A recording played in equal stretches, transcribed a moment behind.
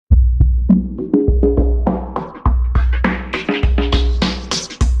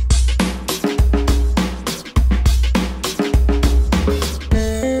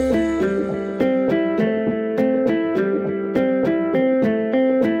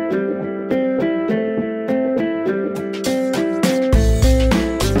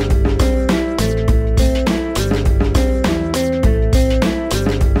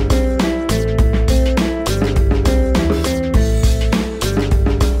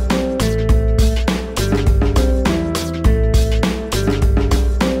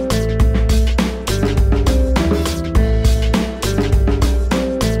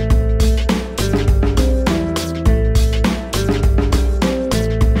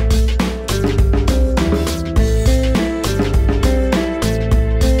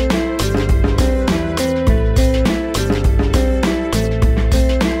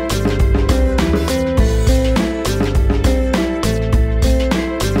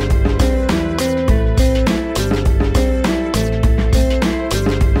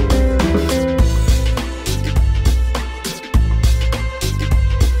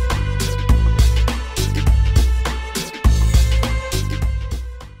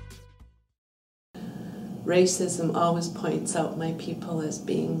racism always points out my people as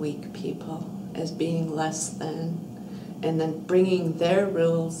being weak people, as being less than, and then bringing their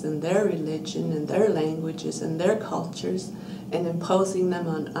rules and their religion and their languages and their cultures and imposing them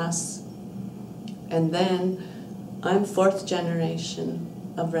on us. And then I'm fourth generation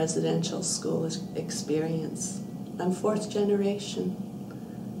of residential school experience. I'm fourth generation.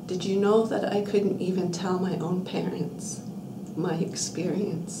 Did you know that I couldn't even tell my own parents my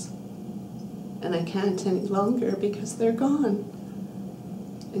experience? And I can't any longer because they're gone.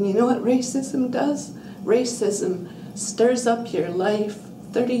 And you know what racism does? Racism stirs up your life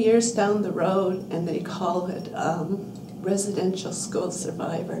 30 years down the road, and they call it residential school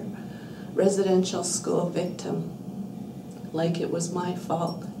survivor, residential school victim. Like it was my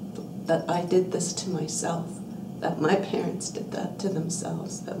fault that I did this to myself, that my parents did that to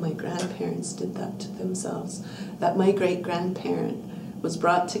themselves, that my grandparents did that to themselves, that my great-grandparent was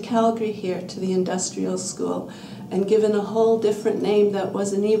brought to Calgary here to the industrial school and given a whole different name that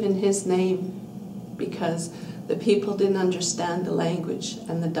wasn't even his name because the people didn't understand the language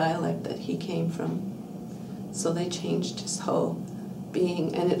and the dialect that he came from. So they changed his whole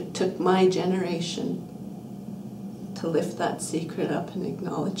being, and it took my generation to lift that secret up and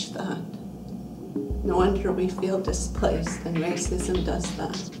acknowledge that. No wonder we feel displaced, and racism does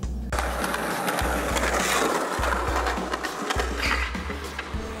that.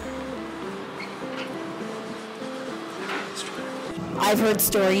 I've heard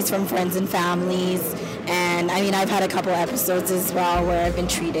stories from friends and families, and I mean, I've had a couple episodes as well where I've been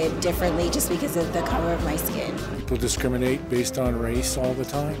treated differently just because of the color of my skin. People discriminate based on race all the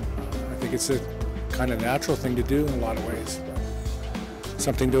time. I think it's a kind of natural thing to do in a lot of ways, but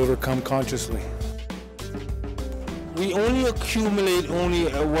something to overcome consciously. We only accumulate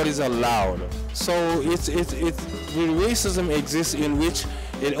only what is allowed. So racism exists in which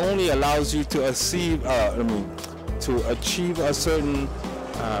it only allows you to achieve a certain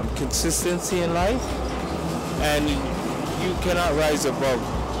consistency in life, and you cannot rise above.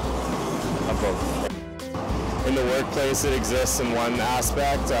 In the workplace, it exists in one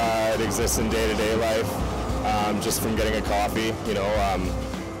aspect. It exists in day-to-day life, just from getting a coffee. You know,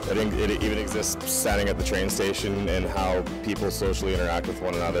 it even exists standing at the train station and how people socially interact with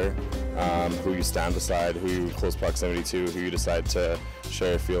one another, who you stand beside, who you close proximity to, who you decide to share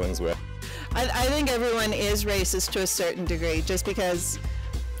your feelings with. I think everyone is racist to a certain degree, just because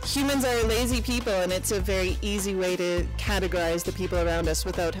humans are lazy people, and it's a very easy way to categorize the people around us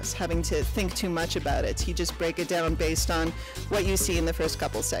without us having to think too much about it. You just break it down based on what you see in the first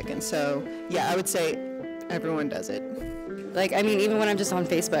couple seconds. So yeah, I would say everyone does it. Like, I mean, even when I'm just on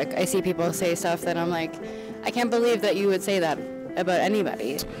Facebook, I see people say stuff that I'm like, I can't believe that you would say that about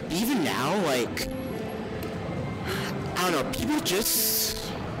anybody. Even now, like, I don't know, people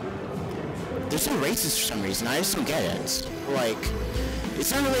just, they're so racist for some reason. I just don't get it. Like,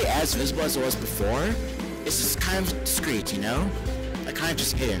 it's not really as visible as it was before. It's just kind of discreet, you know? Like, kind of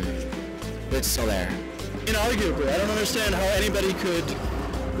just hidden, but it's still there. Inarguably, I don't understand how anybody could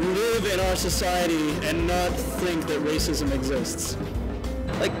live in our society and not think that racism exists.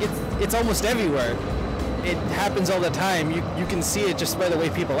 Like, it's almost everywhere. It happens all the time. You can see it just by the way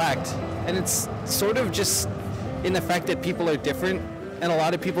people act. And it's sort of just in the fact that people are different, and a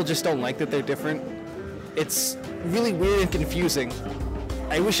lot of people just don't like that they're different. It's really weird and confusing.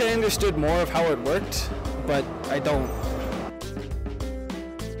 I wish I understood more of how it worked, but I don't.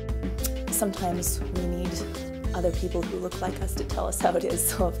 Sometimes we need other people who look like us to tell us how it is,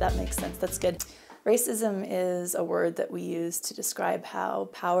 so if that makes sense, that's good. Racism is a word that we use to describe how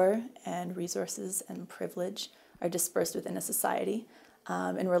power and resources and privilege are dispersed within a society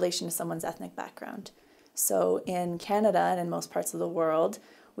in relation to someone's ethnic background. So in Canada and in most parts of the world,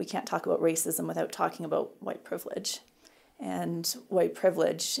 we can't talk about racism without talking about white privilege. And white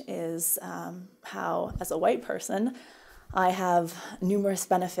privilege is how, as a white person, I have numerous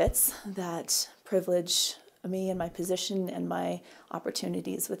benefits that privilege me and my position and my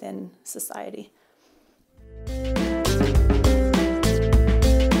opportunities within society.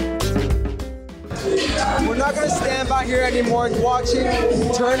 We're not going to stand by here anymore watching,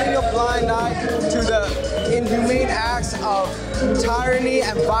 turning a blind eye to the inhumane acts of tyranny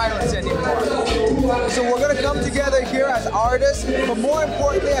and violence anymore. So we're going to come together here as artists, but more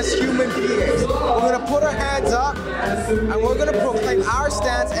importantly as human beings. We're going to put our hands up and we're going to proclaim our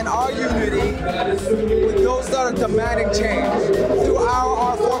stance and our unity with those that are demanding change through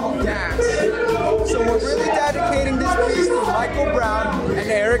our form of dance. So we're really dedicating this piece to Michael Brown and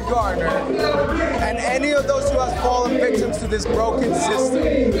Eric Garner and any of those who have fallen victims to this broken system.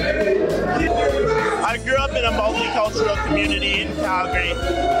 I grew up in a multicultural community in Calgary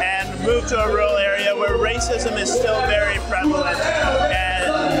and moved to a rural area area where racism is still very prevalent.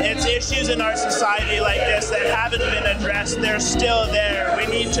 And it's issues in our society like this that haven't been addressed. They're still there. We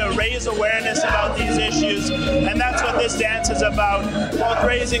need to raise awareness about these issues, and that's what this dance is about, both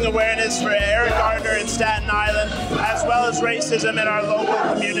raising awareness for Eric Gardner in Staten Island, as well as racism in our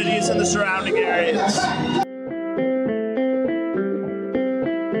local communities and the surrounding areas.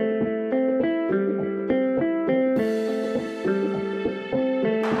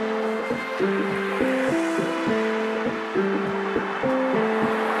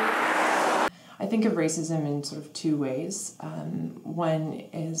 I think of racism in sort of two ways. One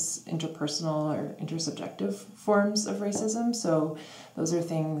is interpersonal or intersubjective forms of racism. So those are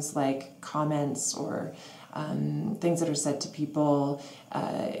things like comments or things that are said to people,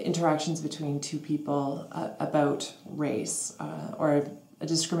 interactions between two people about race, or a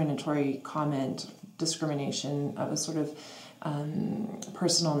discriminatory comment, discrimination of a sort of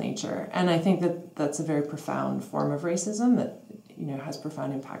personal nature. And I think that that's a very profound form of racism that has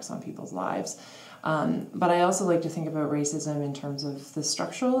profound impacts on people's lives. But I also like to think about racism in terms of the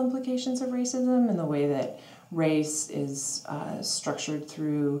structural implications of racism and the way that race is structured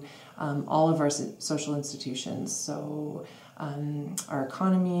through all of our social institutions. So our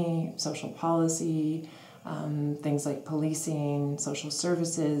economy, social policy, things like policing, social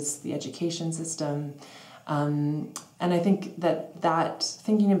services, the education system. And I think that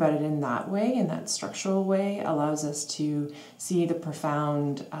thinking about it in that way, in that structural way, allows us to see the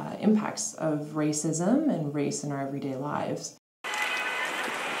profound impacts of racism and race in our everyday lives.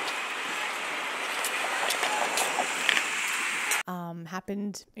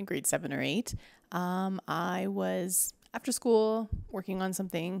 Happened in grade 7 or 8. I was after school working on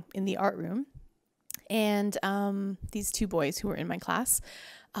something in the art room, and these two boys who were in my class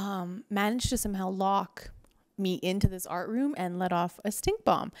managed to somehow lock me into this art room and let off a stink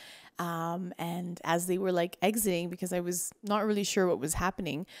bomb. And as they were like exiting, because I was not really sure what was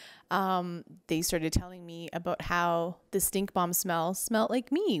happening, they started telling me about how the stink bomb smelled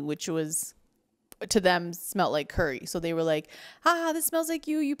like me, which was to them smelled like curry. So they were like, this smells like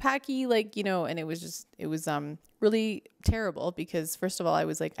you Packy, and it was really terrible because first of all, I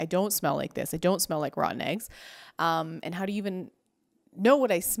was like, I don't smell like this. I don't smell like rotten eggs. And how do you even know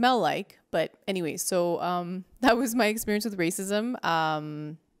what I smell like? But anyway, so that was my experience with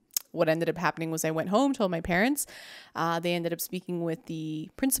racism. What ended up happening was I went home, told my parents. They ended up speaking with the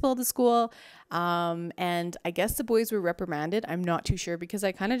principal of the school. And I guess the boys were reprimanded. I'm not too sure because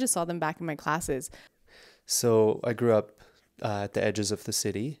I kind of just saw them back in my classes. So I grew up at the edges of the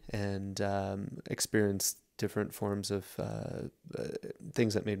city and experienced different forms of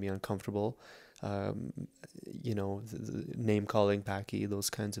things that made me uncomfortable. The name calling, Packy, those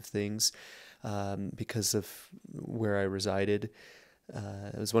kinds of things, because of where I resided.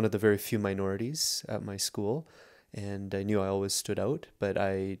 I was one of the very few minorities at my school, and I knew I always stood out, but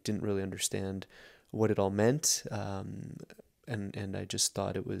I didn't really understand what it all meant, and I just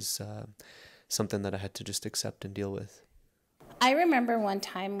thought it was something that I had to just accept and deal with. I remember one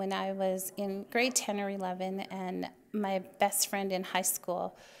time when I was in grade 10 or 11, and my best friend in high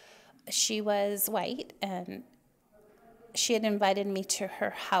school, she was white, and she had invited me to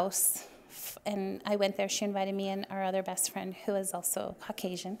her house, and I went there. She invited me and our other best friend, who is also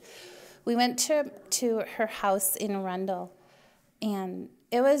Caucasian. We went to her house in Rundle, and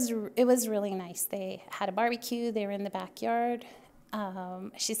it was really nice. They had a barbecue. They were in the backyard.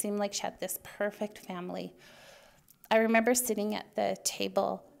 She seemed like she had this perfect family. I remember sitting at the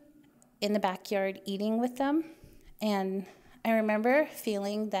table in the backyard eating with them, and I remember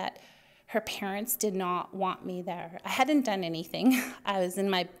feeling that her parents did not want me there. I hadn't done anything. I was in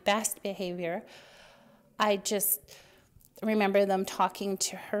my best behavior. I just remember them talking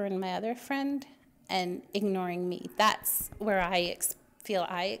to her and my other friend and ignoring me. That's where I feel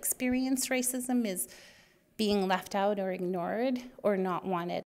I experienced racism, is being left out or ignored or not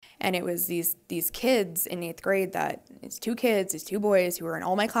wanted. And it was these kids in 8th grade it's two boys who were in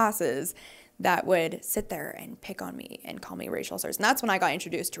all my classes that would sit there and pick on me and call me racial slurs. And that's when I got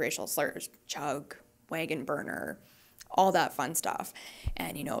introduced to racial slurs, chug, wagon burner, all that fun stuff.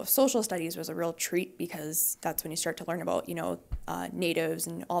 And, social studies was a real treat because that's when you start to learn about, natives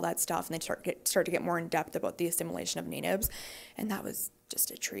and all that stuff. And they start to get more in depth about the assimilation of natives. And that was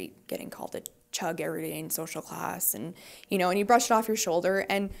just a treat, getting called a chug every day in social class. And, and you brush it off your shoulder.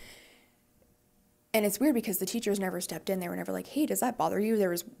 And it's weird because the teachers never stepped in. They were never like, hey, does that bother you? There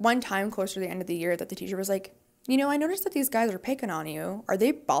was one time closer to the end of the year that the teacher was like, I noticed that these guys are picking on you. Are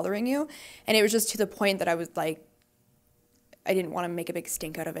they bothering you? And it was just to the point that I was like, I didn't want to make a big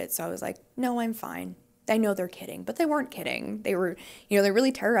stink out of it. So I was like, no, I'm fine. I know they're kidding, but they weren't kidding. They were, they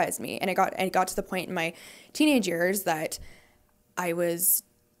really terrorized me. And it got to the point in my teenage years that I was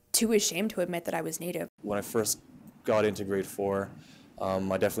too ashamed to admit that I was Native. When I first got into grade 4, I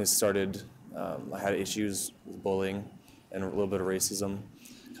definitely started, I had issues with bullying and a little bit of racism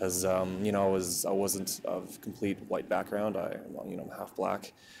because, I wasn't of complete white background. I'm half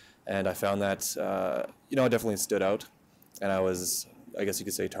black. And I found that, I definitely stood out. And I was, I guess you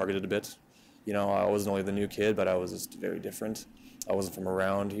could say, targeted a bit. I wasn't only the new kid, but I was just very different. I wasn't from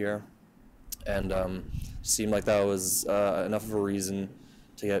around here. And seemed like that was enough of a reason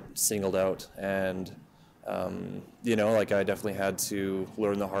to get singled out. And, I definitely had to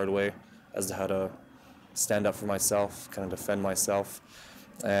learn the hard way as to how to stand up for myself, kind of defend myself.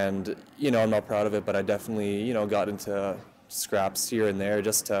 And, I'm not proud of it, but I definitely, got into scraps here and there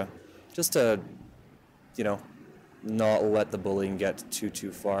just to not let the bullying get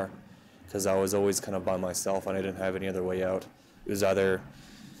too far. Because I was always kind of by myself and I didn't have any other way out. It was either,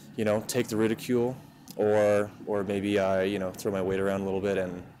 take the ridicule or maybe I, throw my weight around a little bit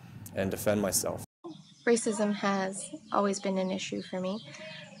and defend myself. Racism has always been an issue for me,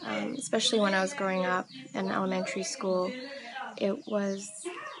 especially when I was growing up in elementary school. It was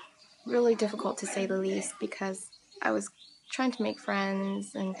really difficult to say the least because I was trying to make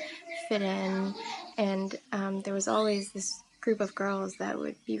friends and fit in, and there was always this group of girls that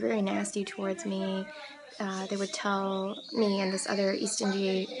would be very nasty towards me. They would tell me and this other East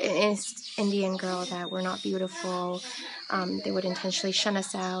Indian girl that we're not beautiful. They would intentionally shun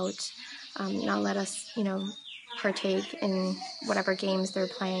us out, not let us, partake in whatever games they're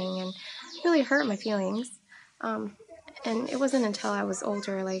playing, and really hurt my feelings. And it wasn't until I was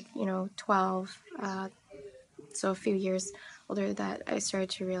older, 12, so a few years older, that I started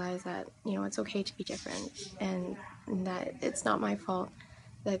to realize that, it's okay to be different, and that it's not my fault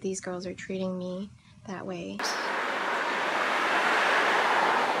that these girls are treating me that way.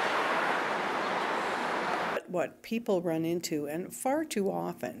 What people run into, and far too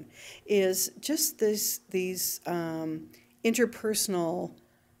often, is just these interpersonal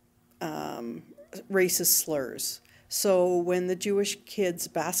racist slurs. So when the Jewish kids'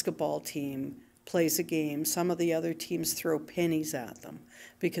 basketball team plays a game, some of the other teams throw pennies at them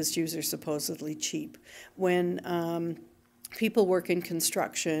because Jews are supposedly cheap. When people work in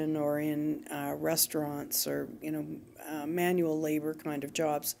construction or in restaurants or, manual labor kind of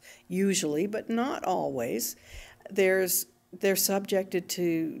jobs, usually, but not always, they're subjected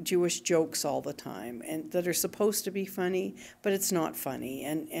to Jewish jokes all the time, and that are supposed to be funny, but it's not funny.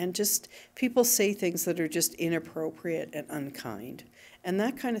 And just people say things that are just inappropriate and unkind. And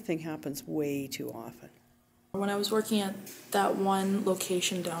that kind of thing happens way too often. When I was working at that one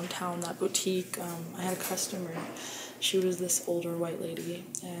location downtown, that boutique, I had a customer. She was this older white lady,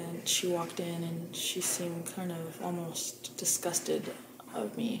 and she walked in and she seemed kind of almost disgusted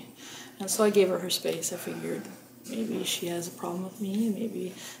of me. And so I gave her space. I figured maybe she has a problem with me,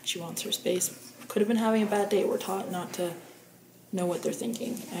 maybe she wants her space. Could have been having a bad day. We're taught not to know what they're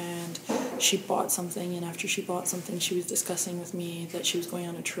thinking. And she bought something, and after she bought something, she was discussing with me that she was going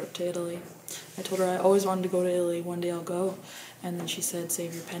on a trip to Italy. I told her I always wanted to go to Italy, one day I'll go. And then she said,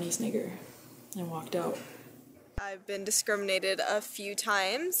 "Save your pennies, nigger," and walked out. I've been discriminated a few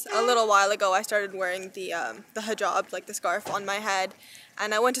times. A little while ago I started wearing the hijab, like the scarf on my head,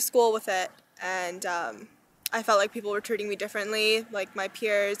 and I went to school with it, and I felt like people were treating me differently, like my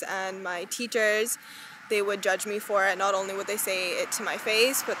peers and my teachers. They would judge me for it. Not only would they say it to my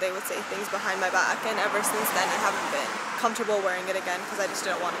face, but they would say things behind my back, and ever since then I haven't been comfortable wearing it again because I just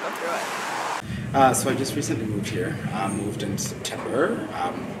didn't want to go through it. So I just recently moved here, moved in September.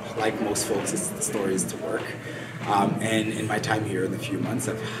 Like most folks, it's the story is to work. And in my time here, in the few months,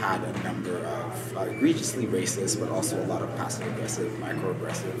 I've had a number of egregiously racist, but also a lot of passive-aggressive,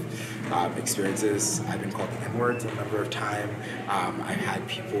 microaggressive experiences. I've been called the N-word a number of times. I've had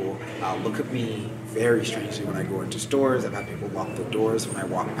people look at me very strangely when I go into stores. I've had people lock the doors when I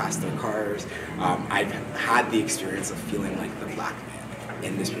walk past their cars. I've had the experience of feeling like the black man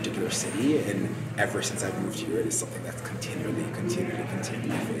in this particular city, and ever since I've moved here, it is something that's continually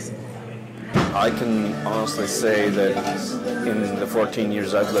facing me. I can honestly say that in the 14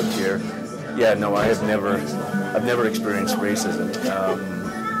 years I've lived here, I've never experienced racism.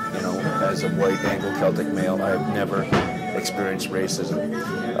 As a white Anglo-Celtic male, I've never experienced racism.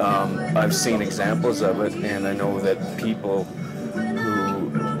 I've seen examples of it, and I know that people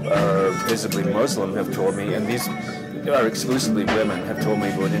who are visibly Muslim have told me, and these are exclusively women, have told me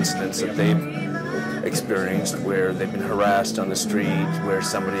about incidents that they've experienced where they've been harassed on the street, where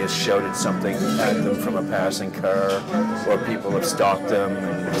somebody has shouted something at them from a passing car, or people have stalked them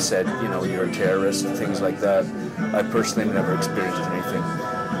and said, you know, you're a terrorist, things like that. I personally have never experienced anything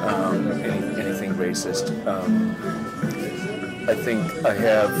racist. I think I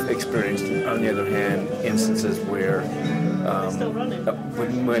have experienced, on the other hand, instances where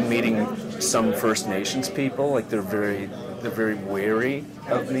when meeting some First Nations people, like they're very wary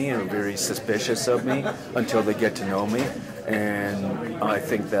of me and very suspicious of me until they get to know me, and I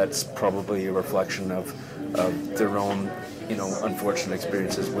think that's probably a reflection of their own, you know, unfortunate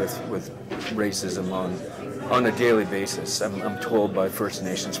experiences with racism on a daily basis. I'm told by First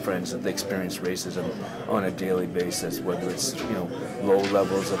Nations friends that they experience racism on a daily basis, whether it's, you know, low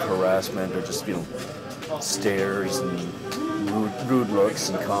levels of harassment or just, you know, stares and rude looks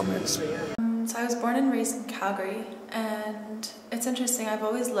and comments. So I was born and raised in Calgary, and it's interesting. I've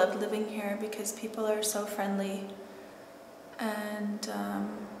always loved living here because people are so friendly, and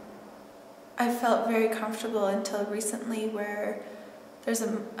I felt very comfortable until recently, where there's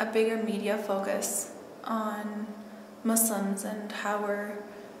a bigger media focus on Muslims and how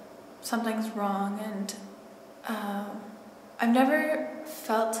something's wrong, and I've never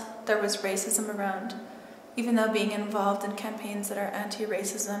felt there was racism around, even though being involved in campaigns that are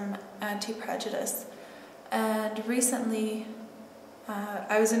anti-racism, anti-prejudice. And recently,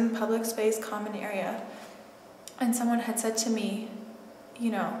 I was in public space, common area, and someone had said to me, you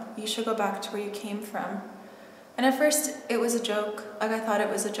know, you should go back to where you came from. And at first, it was a joke. Like, I thought it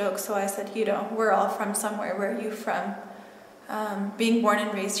was a joke, so I said, you know, we're all from somewhere. Where are you from? Being born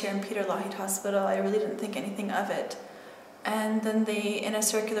and raised here in Peter Lougheed Hospital, I really didn't think anything of it. And then they, in a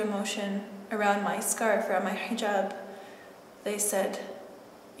circular motion around my scarf, around my hijab, they said,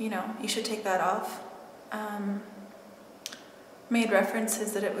 you know, you should take that off. Made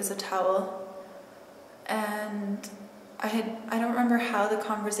references that it was a towel. And I don't remember how the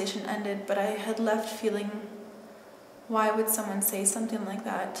conversation ended, but I had left feeling, why would someone say something like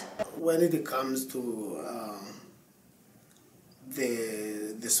that? When it comes to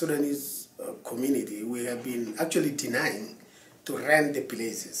the Sudanese community, we have been actually denying to rent the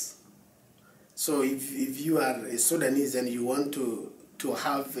places. So if you are a Sudanese and you want to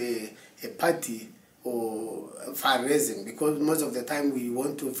have a party or fundraising, because most of the time we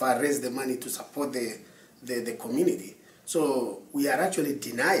want to fundraise the money to support the community. So we are actually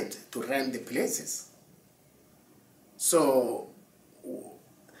denied to rent the places. So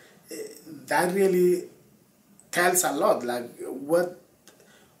that really tells a lot, like what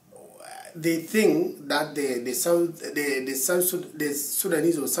they think that the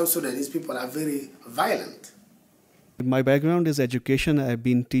Sudanese or South Sudanese people are very violent. My background is education. I've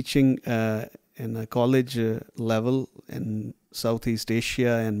been teaching in a college level in Southeast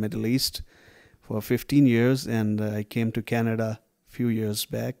Asia and Middle East for 15 years, and I came to Canada a few years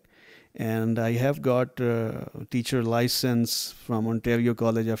back. And I have got a teacher license from Ontario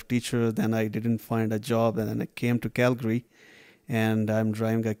College of Teacher. Then I didn't find a job, and then I came to Calgary, and I'm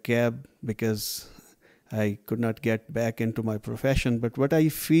driving a cab because I could not get back into my profession. But what I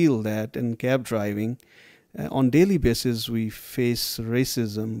feel that in cab driving, on daily basis, we face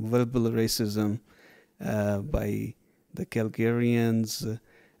racism, verbal racism by the Calgarians.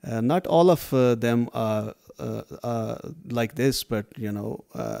 Not all of them are like this, but you know,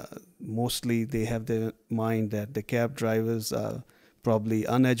 mostly they have the mind that the cab drivers are probably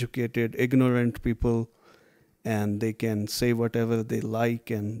uneducated, ignorant people, and they can say whatever they like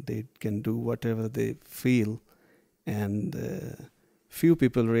and they can do whatever they feel. And few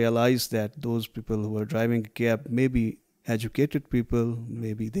people realize that those people who are driving a cab may be educated people,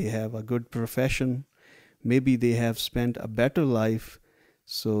 maybe they have a good profession, maybe they have spent a better life,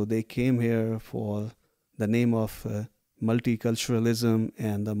 so they came here for the name of multiculturalism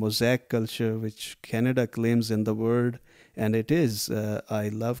and the mosaic culture, which Canada claims in the word, and it is. I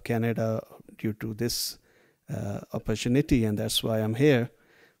love Canada due to this opportunity, and that's why I'm here.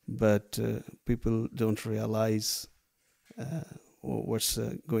 But people don't realize what's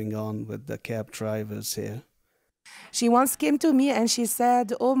going on with the cab drivers here. She once came to me and she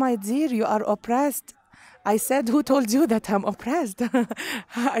said, "Oh, my dear, you are oppressed." I said, "Who told you that I'm oppressed?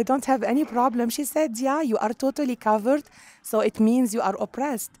 I don't have any problem." She said, "Yeah, you are totally covered, so it means you are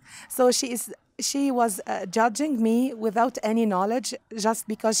oppressed." So she was judging me without any knowledge, just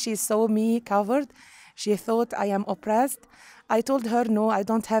because she saw me covered. She thought I am oppressed. I told her, no, I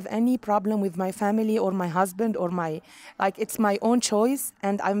don't have any problem with my family or my husband or it's my own choice,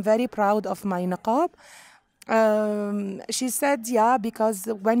 and I'm very proud of my niqab. She said, yeah, because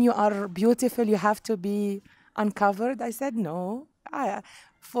when you are beautiful, you have to be uncovered. I said, no,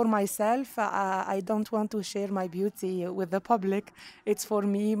 for myself. I don't want to share my beauty with the public. It's for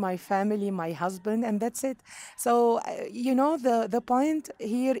me, my family, my husband, and that's it. So, you know, the point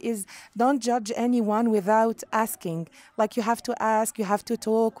here is don't judge anyone without asking. Like, you have to ask, you have to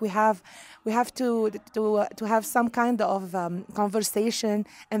talk, we have to have some kind of conversation,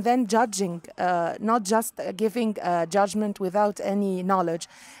 and then judging, not just giving judgment without any knowledge.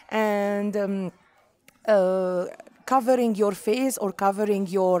 And covering your face or covering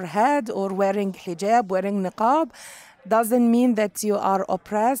your head or wearing hijab, wearing niqab, doesn't mean that you are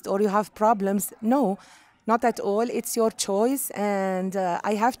oppressed or you have problems. No, not at all. It's your choice, and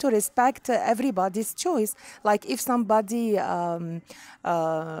I have to respect everybody's choice. Like, if somebody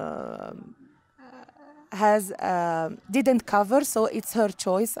didn't cover, so it's her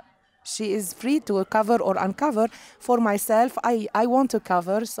choice. She is free to cover or uncover. For myself, I want to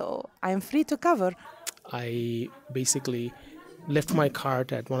cover, so I am free to cover. I basically left my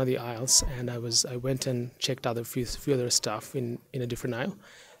cart at one of the aisles, and I went and checked out a few other stuff in a different aisle.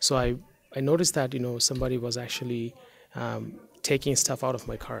 So I noticed that, you know, somebody was actually taking stuff out of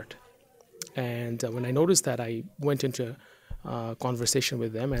my cart. And when I noticed that, I went into a conversation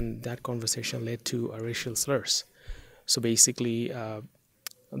with them, and that conversation led to racial slurs. So basically,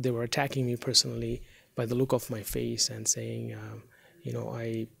 they were attacking me personally by the look of my face and saying, you know,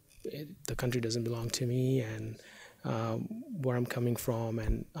 the country doesn't belong to me, and where I'm coming from,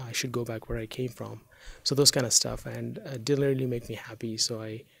 and I should go back where I came from. So those kind of stuff, and it didn't really make me happy. So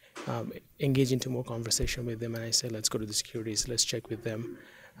I engaged into more conversation with them, and I said, let's go to the securities, let's check with them.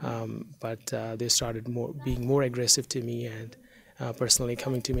 But they started being more aggressive to me, and personally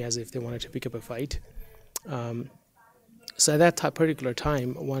coming to me as if they wanted to pick up a fight. So at that particular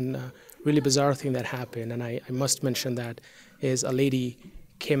time, one really bizarre thing that happened, and I must mention that, is a lady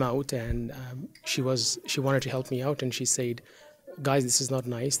came out, and she wanted to help me out, and she said, guys, this is not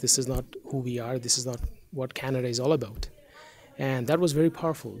nice, this is not who we are, this is not what Canada is all about. And that was very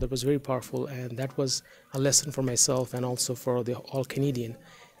powerful, and that was a lesson for myself and also for all Canadian,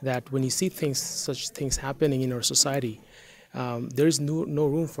 that when you see such things happening in our society, there is no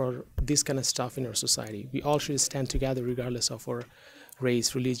room for this kind of stuff in our society. We all should stand together regardless of our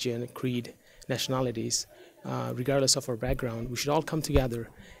race, religion, creed, nationalities. Regardless of our background, we should all come together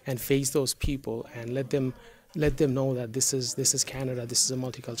and face those people and let them know that this is Canada, this is a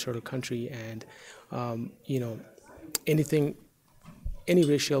multicultural country, and you know, any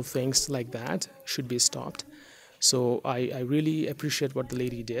racial things like that should be stopped. So I really appreciate what the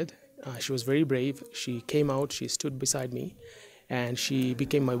lady did. She was very brave. She came out, she stood beside me, and she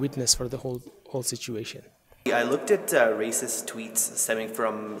became my witness for the whole situation. I looked at racist tweets stemming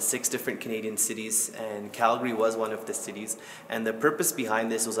from 6 different Canadian cities, and Calgary was one of the cities. And the purpose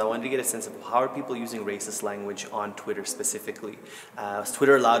behind this was I wanted to get a sense of how are people using racist language on Twitter specifically.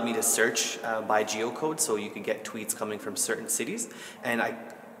 Twitter allowed me to search by geocode, so you could get tweets coming from certain cities. And I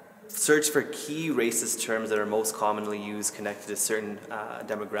searched for key racist terms that are most commonly used connected to certain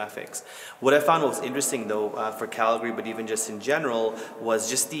demographics. What I found most interesting, though, for Calgary, but even just in general, was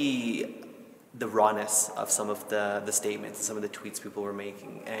just the rawness of some of the statements, some of the tweets people were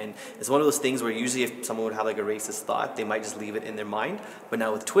making. And it's one of those things where usually if someone would have like a racist thought, they might just leave it in their mind. But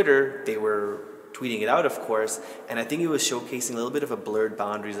now with Twitter, they were tweeting it out, of course, and I think it was showcasing a little bit of a blurred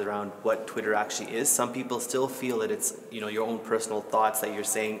boundaries around what Twitter actually is. Some people still feel that it's, you know, your own personal thoughts that you're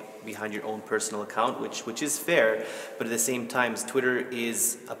saying behind your own personal account, which is fair, but at the same time, Twitter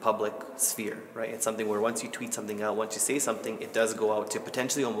is a public sphere, right? It's something where once you tweet something out, once you say something, it does go out to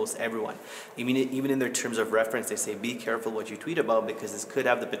potentially almost everyone. Even in their terms of reference, they say, be careful what you tweet about because this could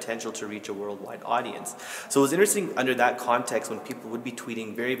have the potential to reach a worldwide audience. So it was interesting under that context when people would be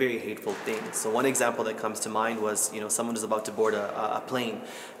tweeting very, very hateful things. So one example that comes to mind was, you know, someone was about to board a plane,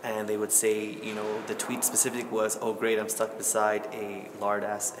 and they would say, you know, the tweet specific was, oh great, I'm stuck beside a lard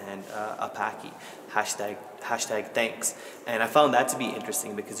ass and a Paki, hashtag thanks. And I found that to be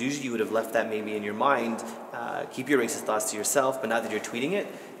interesting because usually you would have left that maybe in your mind, keep your racist thoughts to yourself, but now that you're tweeting it,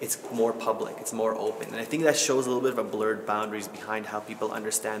 it's more public, it's more open. And I think that shows a little bit of a blurred boundaries behind how people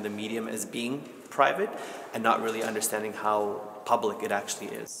understand the medium as being private and not really understanding how public it actually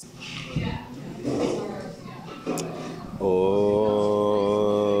is.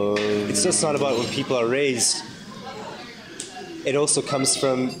 Oh, it's just not about when people are raised. It also comes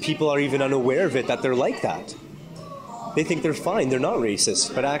from people are even unaware of it, that they're like that. They think they're fine, they're not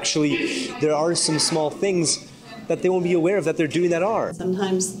racist, but actually there are some small things that they won't be aware of that they're doing that are.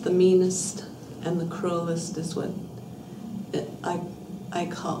 Sometimes the meanest and the cruelest is what I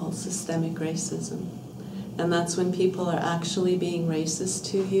call systemic racism. And that's when people are actually being racist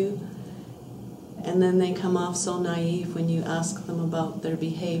to you And then they come off so naive when you ask them about their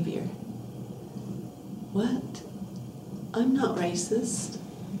behavior. What? I'm not racist.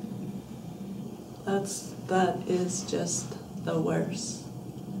 That is just the worst,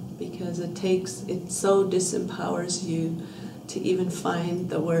 because it so disempowers you to even find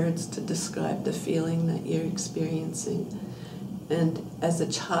the words to describe the feeling that you're experiencing. And as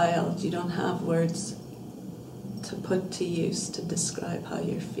a child, you don't have words to put to use to describe how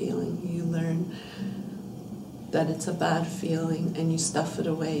you're feeling. You learn that it's a bad feeling and you stuff it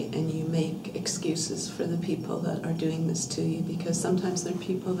away and you make excuses for the people that are doing this to you, because sometimes they're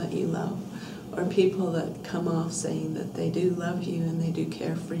people that you love, or people that come off saying that they do love you and they do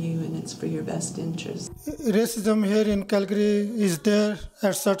care for you and it's for your best interest. Racism here in Calgary is there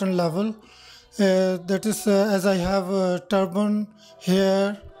at certain level. That is, as I have a turban,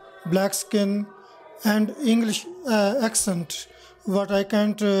 hair, black skin, and English accent, what I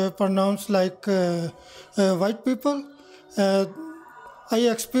can't pronounce like white people. I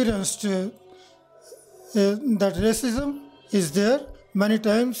experienced that racism is there many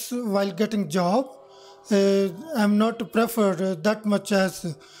times while getting job. I'm not preferred that much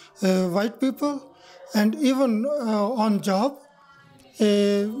as white people, and even on job,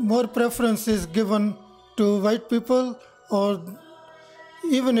 more preference is given to white people, or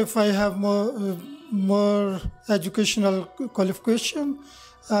even if I have more educational qualification,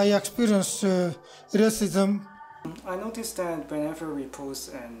 I experienced racism. I noticed that whenever we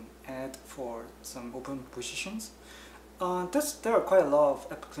post an ad for some open positions, there are quite a lot of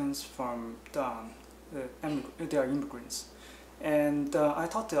applicants from they are immigrants, and I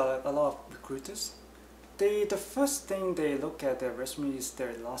talked to a lot of recruiters. The first thing they look at their resume is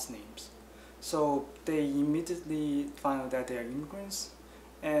their last names, so they immediately find out that they are immigrants,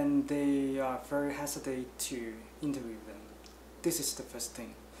 and they are very hesitant to interview them. This is the first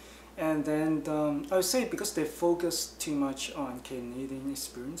thing. And then I would say because they focus too much on Canadian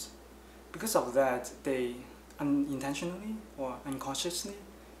experience, because of that they unintentionally or unconsciously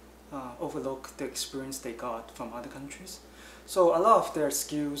overlook the experience they got from other countries. So a lot of their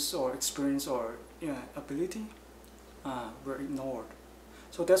skills or experience or ability were ignored.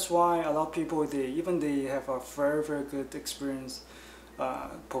 So that's why a lot of people, they have a very, very good experience,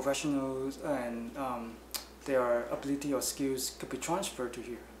 professionals, and their ability or skills could be transferred to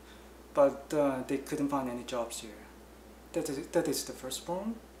here, but they couldn't find any jobs here. That is the first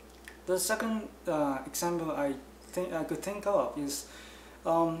problem. The second example I could think of is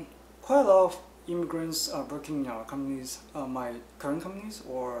quite a lot of immigrants are working in our companies, my current companies,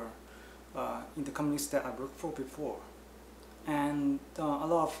 or in the companies that I worked for before. And a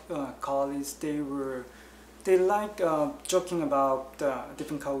lot of colleagues, they like joking about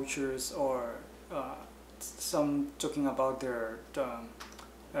different cultures, or some joking about their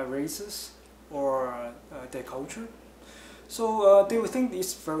races or their culture. So they would think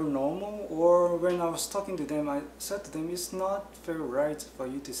it's very normal, or when I was talking to them, I said to them, it's not very right for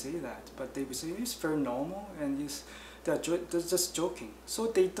you to say that, but they would say it's very normal and they're just joking. So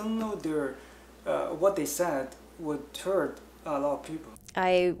they don't know what they said would hurt a lot of people.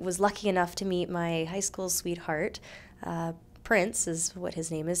 I was lucky enough to meet my high school sweetheart. Prince is what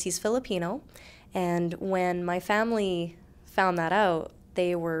his name is. He's Filipino. And when my family found that out,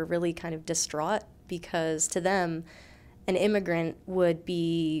 they were really kind of distraught, because to them, an immigrant would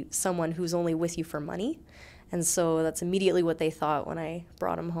be someone who's only with you for money. And so that's immediately what they thought when I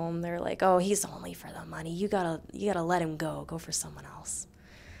brought him home. They're like, oh, he's only for the money. You gotta let him go for someone else.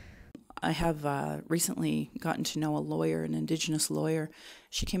 I have recently gotten to know a lawyer, an Indigenous lawyer.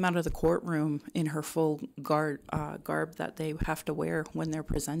 She came out of the courtroom in her full garb that they have to wear when they're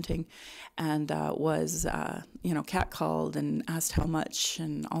presenting, and was catcalled and asked how much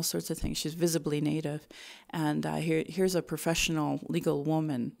and all sorts of things. She's visibly Native, and here's a professional legal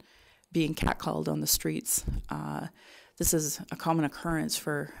woman being catcalled on the streets. This is a common occurrence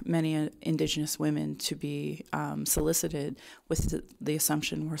for many Indigenous women to be solicited with the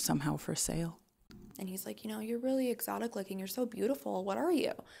assumption we're somehow for sale. And he's like, you're really exotic looking. You're so beautiful. What are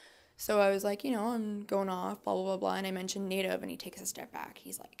you? So I was like, I'm going off, blah, blah, blah, blah. And I mentioned Native, and he takes a step back.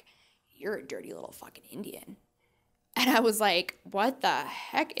 He's like, you're a dirty little fucking Indian. And I was like, what the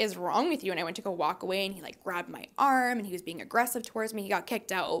heck is wrong with you? And I went to go walk away, and he grabbed my arm, and he was being aggressive towards me. He got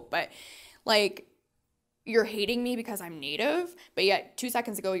kicked out, but you're hating me because I'm Native, but yet 2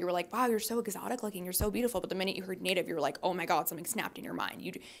 seconds ago you were like, wow, you're so exotic looking, you're so beautiful. But the minute you heard Native, you were like, oh my God, something snapped in your mind.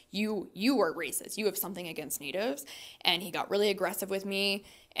 You are racist. You have something against Natives. And he got really aggressive with me,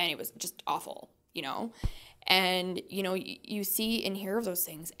 and it was just awful, And, you see and hear of those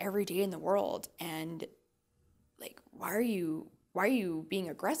things every day in the world. And why are you being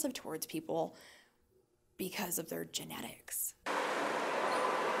aggressive towards people because of their genetics.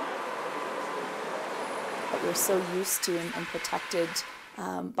 We're so used to and protected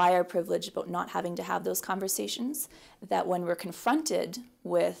by our privilege about not having to have those conversations that when we're confronted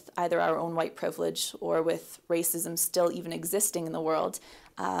with either our own white privilege or with racism still even existing in the world,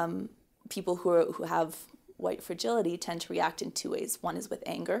 people who have white fragility tend to react in two ways. One is with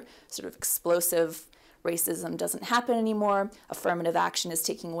anger, sort of explosive, racism doesn't happen anymore, affirmative action is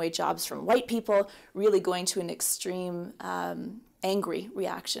taking away jobs from white people, really going to an extreme angry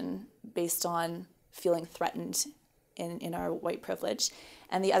reaction based on feeling threatened in our white privilege.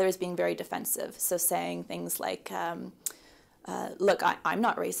 And the other is being very defensive, so saying things like, look, I'm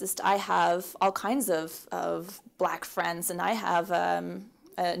not racist, I have all kinds of black friends and I have a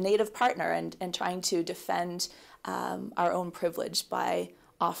Native partner, and trying to defend our own privilege by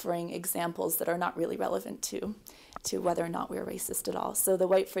offering examples that are not really relevant to whether or not we're racist at all. So the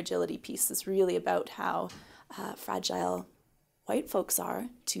white fragility piece is really about how fragile white folks are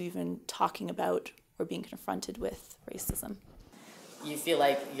to even talking about or being confronted with racism. You feel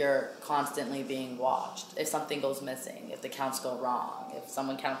like you're constantly being watched. If something goes missing, if the counts go wrong, if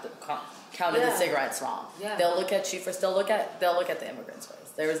someone counted the cigarettes wrong, they'll look at you they'll look at the immigrants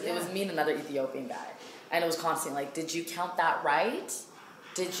first. It was me and another Ethiopian guy, and it was constantly like, did you count that right?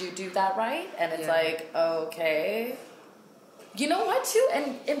 Did you do that right? And it's like, okay. You know what, too?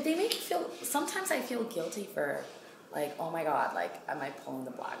 And they make you feel, sometimes I feel guilty for, like, oh my God, like, am I pulling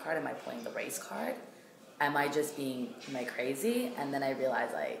the black card? Am I pulling the race card? Am I crazy? And then I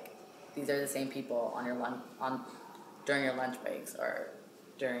realize, like, these are the same people during your lunch breaks or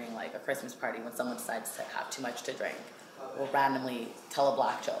during, like, a Christmas party when someone decides to have too much to drink, will randomly tell a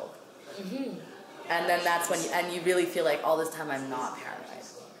black joke. Mm-hmm. And then that's when you really feel like all this time I'm not paranoid.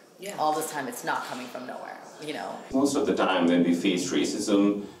 Yeah. All this time it's not coming from nowhere, you know? Most of the time when we face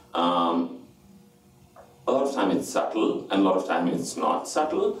racism, a lot of time it's subtle and a lot of time it's not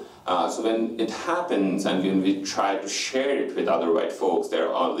subtle. So when it happens and when we try to share it with other white folks,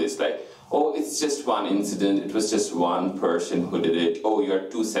 they're always like, oh, it's just one incident, it was just one person who did it, oh, you're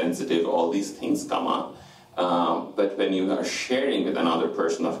too sensitive, all these things come up. But when you are sharing with another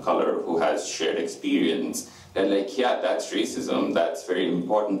person of color who has shared experience, they're like, yeah, that's racism, that's very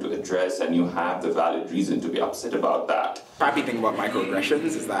important to address, and you have the valid reason to be upset about that. The crappy thing about microaggressions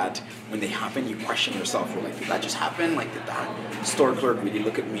is that when they happen, you question yourself. You're like, did that just happen? Like, did that store clerk really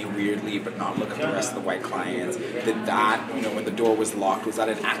look at me weirdly but not look at the rest of the white clients? Did that, when the door was locked, was that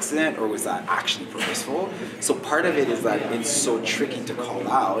an accident or was that actually purposeful? So part of it is that it's so tricky to call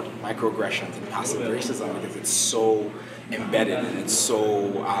out microaggressions and passive racism because it's so embedded and it's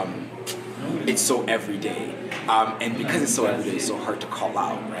so everyday. And because it's so everyday, it's so hard to call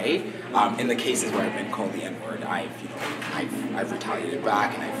out, right? In the cases where I've been called the N-word, I've retaliated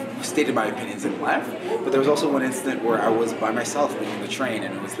back and I've stated my opinions and left. But there was also one incident where I was by myself being on the train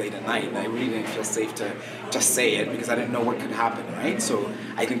and it was late at night and I really didn't feel safe to just say it because I didn't know what could happen, right? So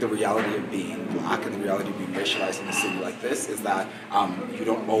I think the reality of being black and the reality of being racialized in a city like this is that you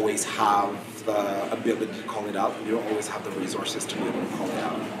don't always have the ability to call it out. You don't always have the resources to be able to call it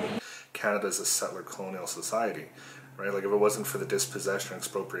out. Canada is a settler colonial society, right? Like if it wasn't for the dispossession and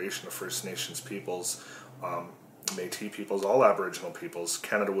expropriation of First Nations peoples, Métis peoples, all Aboriginal peoples,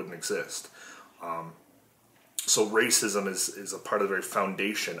 Canada wouldn't exist. So racism is a part of the very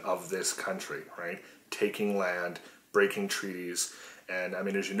foundation of this country, right? Taking land, breaking treaties, and I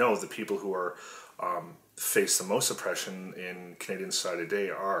mean, as you know, the people who are face the most oppression in Canadian society today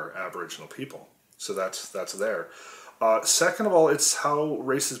are Aboriginal people. So that's there. Second of all, it's how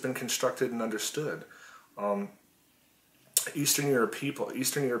race has been constructed and understood. Eastern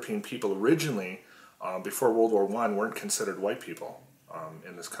European people originally, before World War I, weren't considered white people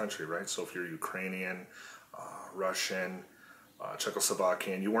in this country, right? So if you're Ukrainian, Russian,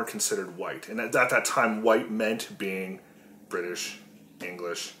 Czechoslovakian, you weren't considered white. And at that time, white meant being British,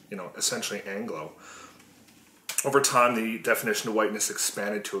 English, essentially Anglo. Over time, the definition of whiteness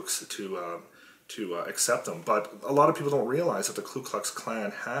expanded to accept them. But a lot of people don't realize that the Ku Klux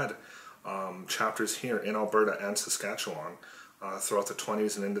Klan had chapters here in Alberta and Saskatchewan throughout the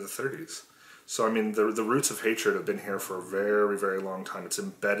 20s and into the 30s. So, I mean, the roots of hatred have been here for a very, very long time. It's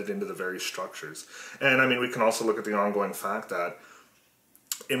embedded into the very structures. And, I mean, we can also look at the ongoing fact that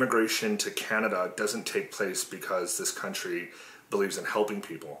immigration to Canada doesn't take place because this country believes in helping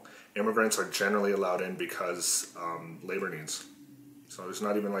people. Immigrants are generally allowed in because labor needs. So there's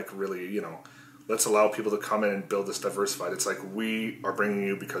not even like really, let's allow people to come in and build this diversified. It's like we are bringing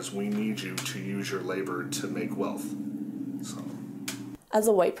you because we need you to use your labor to make wealth. So. As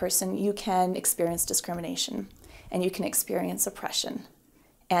a white person, you can experience discrimination and you can experience oppression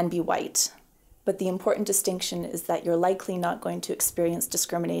and be white But the important distinction is that you're likely not going to experience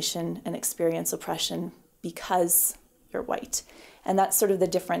discrimination and experience oppression because you're white. And that's sort of the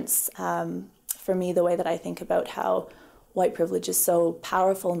difference for me, the way that I think about how white privilege is so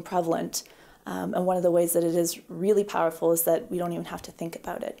powerful and prevalent. And one of the ways that it is really powerful is that we don't even have to think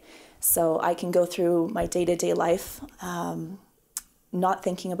about it. So I can go through my day-to-day life not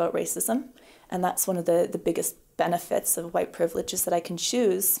thinking about racism. And that's one of the biggest benefits of white privilege, is that I can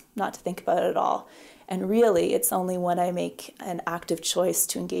choose not to think about it at all. And really, it's only when I make an active choice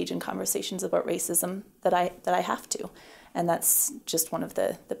to engage in conversations about racism that I have to. And that's just one of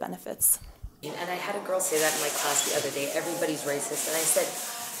the benefits. And I had a girl say that in my class the other day, everybody's racist. And I said,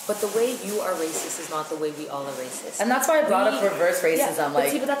 but the way you are racist is not the way we all are racist. And that's why I brought up reverse racism.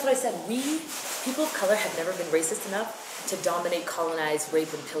 Yeah, but that's what I said. People of color have never been racist enough to dominate, colonize,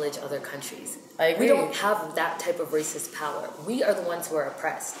 rape, and pillage other countries. I agree. We don't have that type of racist power. We are the ones who are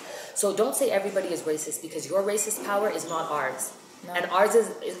oppressed. So don't say everybody is racist, because your racist power is not ours. No. And ours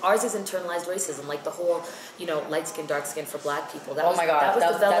is internalized racism, like the whole, light skin, dark skin for black people. Oh my God,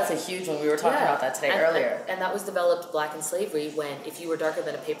 that's a huge one. We were talking about that today earlier. And that was developed black in slavery, when if you were darker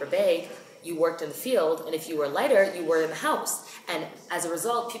than a paper bag, you worked in the field, and if you were lighter, you were in the house. And as a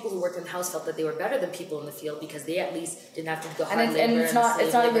result, people who worked in the house felt that they were better than people in the field, because they at least didn't have to go hard labor. And it's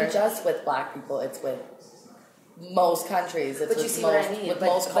not even just with black people, it's with most countries. It's but you see what I mean. But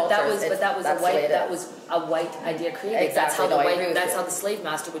that was a white idea created. Exactly. That's how the slave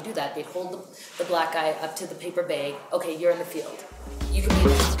master would do that. They'd hold the black guy up to the paper bag. Okay, you're in the field. You can be in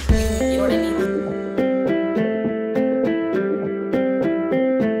the house. You know what I mean?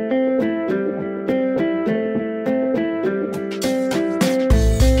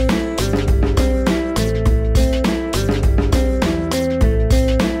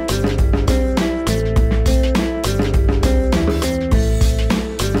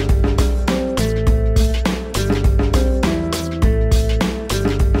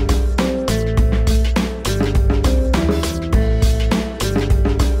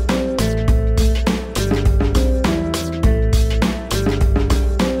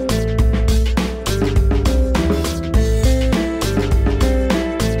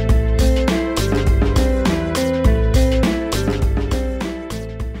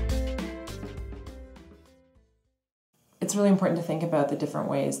 It's really important to think about the different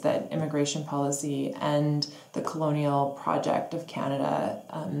ways that immigration policy and the colonial project of Canada,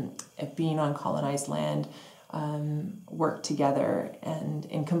 of being on colonized land, work together, and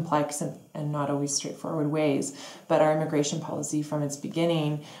in complex and not always straightforward ways. But our immigration policy from its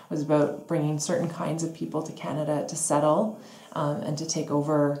beginning was about bringing certain kinds of people to Canada to settle and to take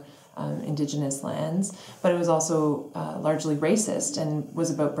over Indigenous lands, but it was also largely racist, and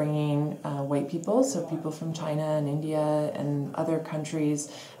was about bringing white people, so people from China and India and other countries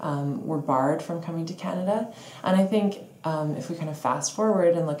were barred from coming to Canada. And I think if we kind of fast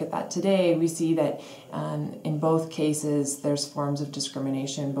forward and look at that today, we see that in both cases there's forms of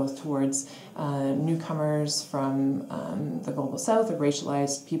discrimination, both towards newcomers from the global south, or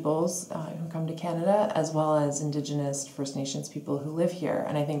racialized peoples who come to Canada, as well as Indigenous First Nations people who live here.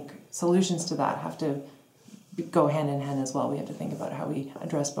 And I think solutions to that have to go hand in hand as well. We have to think about how we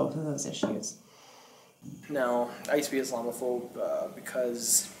address both of those issues. Now, I used to be Islamophobe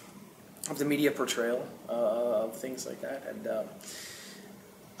because of the media portrayal of things like that, and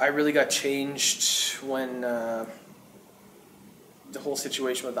I really got changed when the whole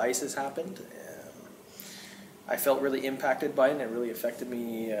situation with ISIS happened. I felt really impacted by it, and it really affected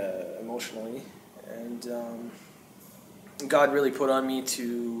me emotionally, and God really put on me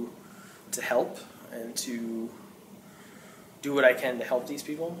to help and to do what I can to help these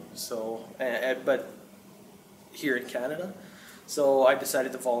people. So, but here in Canada. So I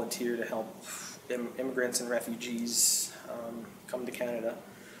decided to volunteer to help immigrants and refugees come to Canada,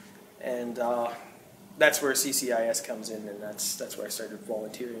 and that's where CCIS comes in, and that's where I started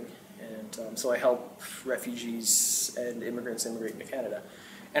volunteering. And so I help refugees and immigrants immigrate into Canada.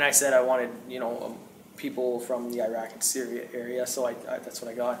 And I said I wanted, people from the Iraq and Syria area, so I that's what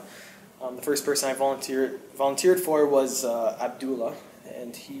I got. The first person I volunteered for was Abdullah,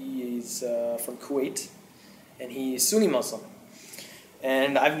 and he's from Kuwait, and he's Sunni Muslim.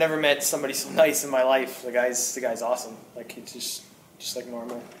 And I've never met somebody so nice in my life. The guy's awesome. Like, it's just like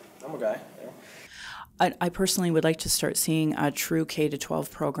normal. I'm a guy, I personally would like to start seeing a true K-12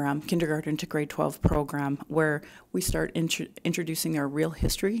 program, kindergarten to grade 12 program, where we start introducing our real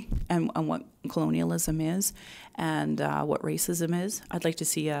history and what colonialism is and what racism is. I'd like to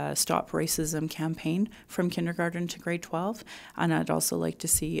see a Stop Racism campaign from kindergarten to grade 12, and I'd also like to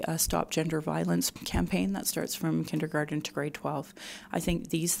see a Stop Gender Violence campaign that starts from kindergarten to grade 12. I think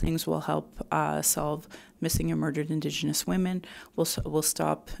these things will help solve missing and murdered Indigenous women, will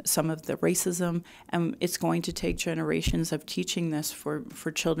stop some of the racism, and it's going to take generations of teaching this for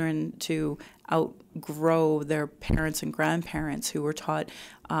children to outgrow their parents and grandparents who were taught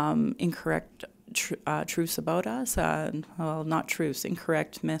incorrect truths about us, well, not truths,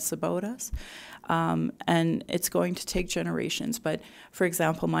 incorrect myths about us. And it's going to take generations. But for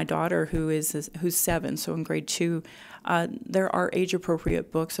example, my daughter, who's 7, so in grade 2, there are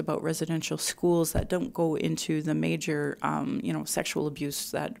age-appropriate books about residential schools that don't go into the major, sexual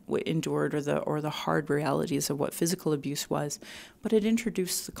abuse that endured or the hard realities of what physical abuse was. But it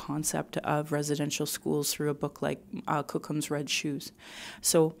introduced the concept of residential schools through a book like Cookum's Red Shoes.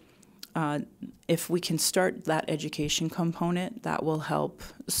 So if we can start that education component, that will help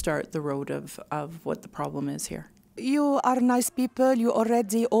start the road of what the problem is here. You are nice people. You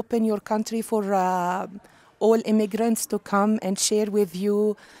already open your country for all immigrants to come and share with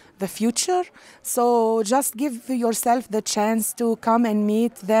you the future. So just give yourself the chance to come and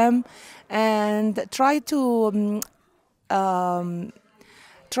meet them and try to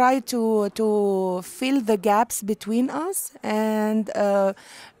fill the gaps between us, and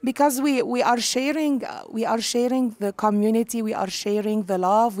because we are sharing the community, we are sharing the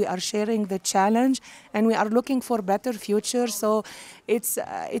love, we are sharing the challenge, and we are looking for better future. So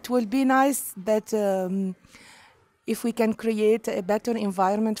it will be nice that if we can create a better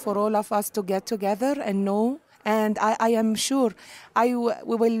environment for all of us to get together and know. And I am sure we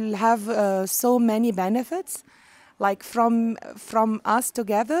will have so many benefits, like from us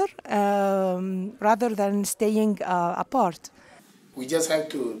together, rather than staying apart. We just have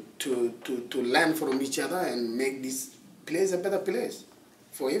to learn from each other and make this place a better place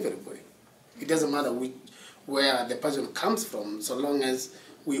for everybody. It doesn't matter where the person comes from, so long as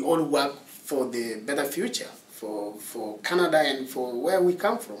we all work for the better future, for Canada and for where we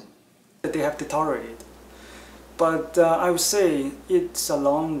come from. They have to tolerate it. But I would say it's a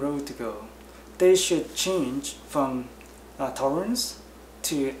long road to go. They should change from tolerance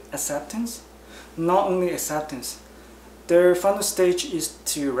to acceptance. Not only acceptance, their final stage is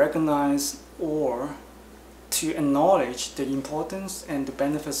to recognize or to acknowledge the importance and the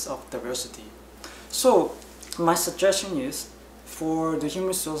benefits of diversity. So my suggestion is, for the human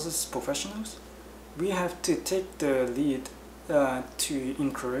resources professionals, we have to take the lead to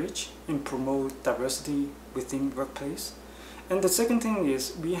encourage and promote diversity within the workplace. And the second thing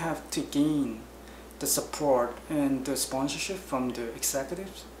is, we have to gain the support and the sponsorship from the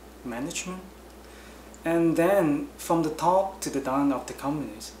executives, management, and then from the top to the down of the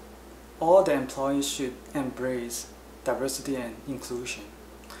companies, all the employees should embrace diversity and inclusion.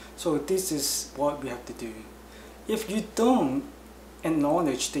 So this is what we have to do. If you don't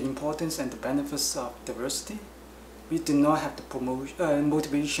acknowledge the importance and the benefits of diversity, we do not have the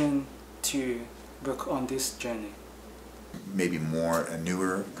motivation to work on this journey. Maybe more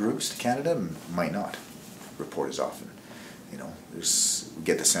newer groups to Canada might not report as often. You know, we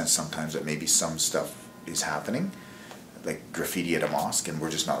get the sense sometimes that maybe some stuff is happening, like graffiti at a mosque, and we're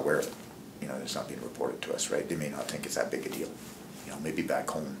just not aware of it. You know, it's not being reported to us, right? They may not think it's that big a deal. You know, maybe back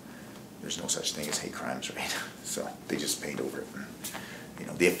home there's no such thing as hate crimes, right? So they just paint over it. And, you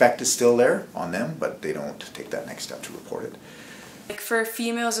know, the effect is still there on them, but they don't take that next step to report it. Like for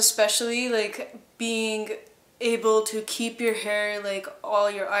females especially, like being able to keep your hair, like all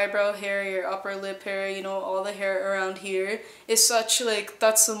your eyebrow hair, your upper lip hair, you know, all the hair around here is such, like,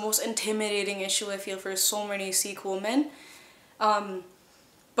 that's the most intimidating issue I feel for so many Sikh women.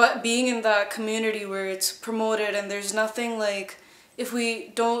 But being in that community where it's promoted and there's nothing, like, if we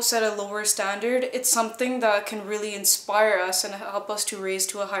don't set a lower standard, it's something that can really inspire us and help us to raise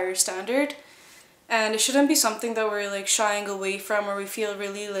to a higher standard. And it shouldn't be something that we're like shying away from, or we feel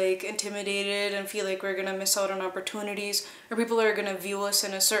really like intimidated and feel like we're gonna miss out on opportunities, or people are gonna view us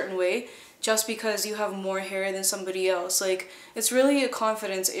in a certain way just because you have more hair than somebody else. Like, it's really a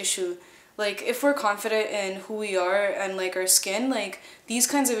confidence issue. Like, if we're confident in who we are and like our skin, like these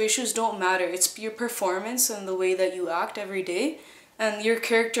kinds of issues don't matter. It's your performance and the way that you act every day and your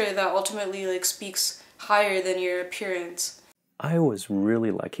character that ultimately like speaks higher than your appearance. I was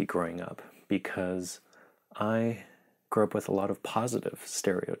really lucky growing up, because I grew up with a lot of positive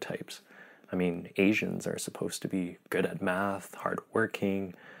stereotypes. I mean, Asians are supposed to be good at math,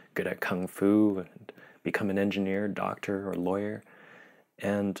 hardworking, good at kung fu, and become an engineer, doctor, or lawyer,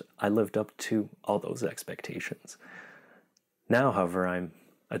 and I lived up to all those expectations. Now, however, I'm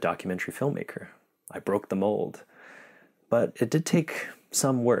a documentary filmmaker. I broke the mold, but it did take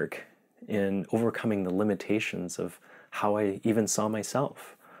some work in overcoming the limitations of how I even saw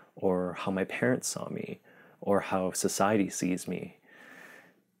myself, or how my parents saw me, or how society sees me.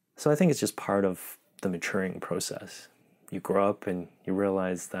 So I think it's just part of the maturing process. You grow up and you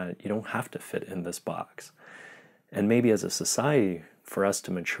realize that you don't have to fit in this box. And maybe as a society, for us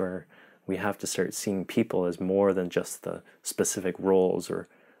to mature, we have to start seeing people as more than just the specific roles or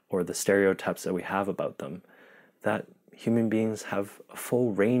the stereotypes that we have about them. That human beings have a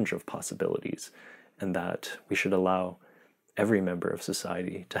full range of possibilities, and that we should allow every member of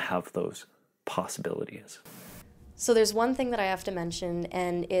society to have those possibilities. So there's one thing that I have to mention,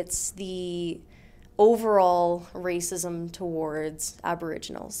 and it's the overall racism towards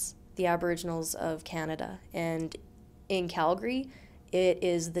Aboriginals, the Aboriginals of Canada. And in Calgary, it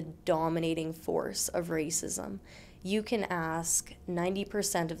is the dominating force of racism. You can ask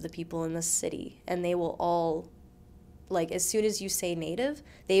 90% of the people in the city, and they will all, like, as soon as you say Native,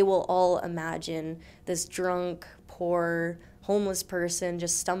 they will all imagine this drunk, poor, homeless person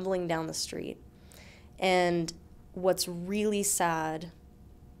just stumbling down the street. And what's really sad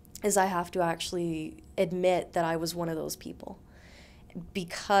is I have to actually admit that I was one of those people,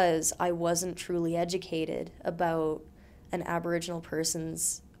 because I wasn't truly educated about an Aboriginal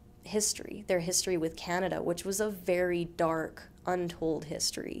person's history, their history with Canada, which was a very dark, untold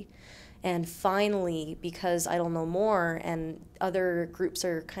history. And finally, because I don't know more and other groups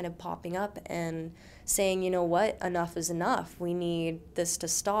are kind of popping up and saying, you know what, enough is enough, we need this to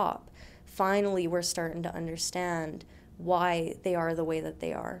stop, finally we're starting to understand why they are the way that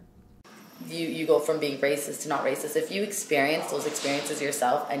they are. You go from being racist to not racist. If you experience those experiences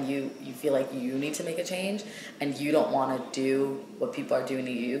yourself and you feel like you need to make a change and you don't want to do what people are doing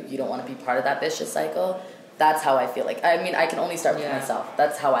to you, you don't want to be part of that vicious cycle, that's how I feel like. I mean, I can only start with myself.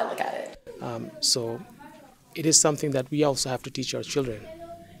 That's how I look at it. So it is something that we also have to teach our children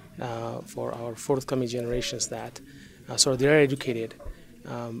for our forthcoming generations, that so they're educated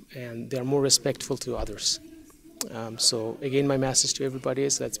and they're more respectful to others. So again, my message to everybody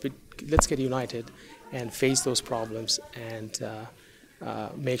is let's get united and face those problems and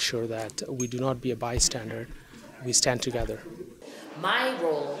make sure that we do not be a bystander, we stand together. My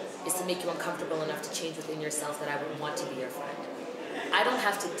role is to make you uncomfortable enough to change within yourself that I would want to be your friend. I don't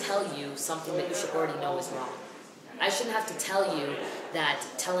have to tell you something that you should already know is wrong. I shouldn't have to tell you that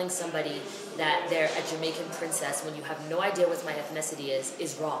telling somebody that they're a Jamaican princess when you have no idea what my ethnicity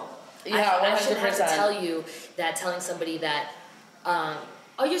is wrong. Yeah, I shouldn't have to tell you that telling somebody that,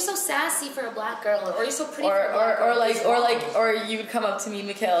 oh, you're so sassy for a black girl, or you're so pretty for a black girl. Or you would come up to me,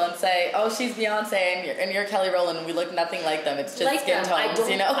 Mikhail, and say, oh, she's Beyonce and you're Kelly Rowland, and we look nothing like them. It's just like skin tones,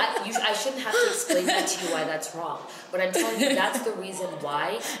 you know? I shouldn't have to explain that to you why that's wrong. But I'm telling you, that's the reason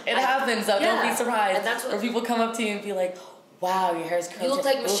why. It happens, though. Yeah. Don't be surprised. And that's what, or people come up to you and be like, wow, your hair's curly. You look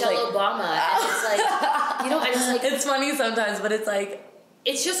like Michelle Obama. And it's like, you know, and it's like... It's funny sometimes, but it's like...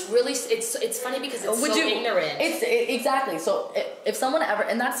 It's just really, it's funny because it's so ignorant. Exactly. So if someone ever,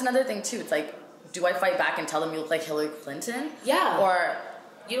 and that's another thing too, it's like, do I fight back and tell them you look like Hillary Clinton? Yeah. Or,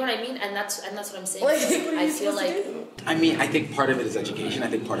 you know what I mean? And that's what I'm saying. Like, I feel like... I mean, I think part of it is education. I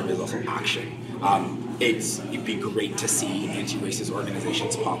think part of it is also action. It'd be great to see anti-racist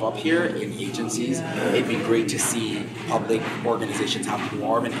organizations pop up here in agencies. It'd be great to see public organizations have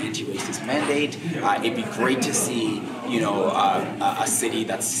more of an anti-racist mandate. It'd be great to see, you know, a city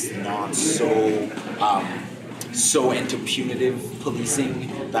that's not so into punitive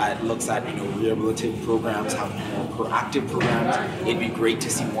policing, that looks at, you know, rehabilitative programs, have more proactive programs. It'd be great to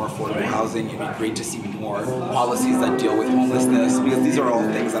see more affordable housing. It'd be great to see more policies that deal with homelessness, because these are all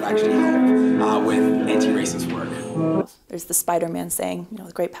things that actually help with anti-racist work. There's the Spider-Man saying, you know,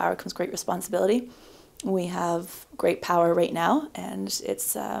 with great power comes great responsibility. We have great power right now, and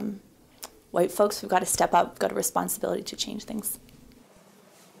it's white folks who've got to step up, got a responsibility to change things.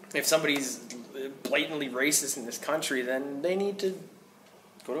 If somebody's blatantly racist in this country, then they need to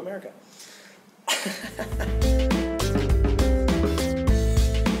go to America.